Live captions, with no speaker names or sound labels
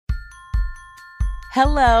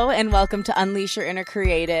Hello and welcome to Unleash Your Inner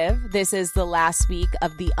Creative. This is the last week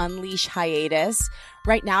of the Unleash hiatus.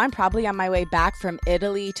 Right now, I'm probably on my way back from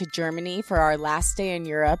Italy to Germany for our last day in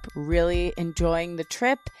Europe, really enjoying the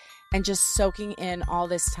trip and just soaking in all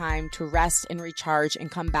this time to rest and recharge and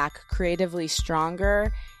come back creatively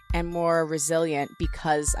stronger and more resilient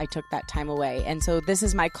because I took that time away. And so this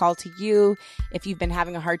is my call to you. If you've been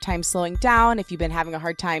having a hard time slowing down, if you've been having a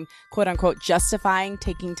hard time, quote unquote, justifying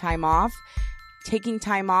taking time off, taking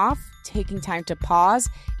time to pause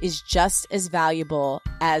is just as valuable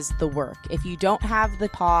as the work. If you don't have the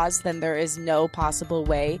pause, then there is no possible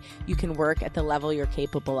way you can work at the level you're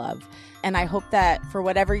capable of. And I hope that for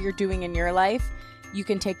whatever you're doing in your life, you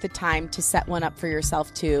can take the time to set one up for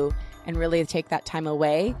yourself too and really take that time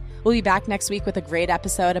away. We'll be back next week with a great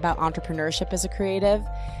episode about entrepreneurship as a creative.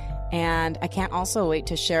 And I can't also wait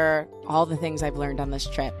to share all the things I've learned on this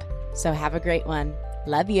trip. So have a great one.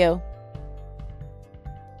 Love you.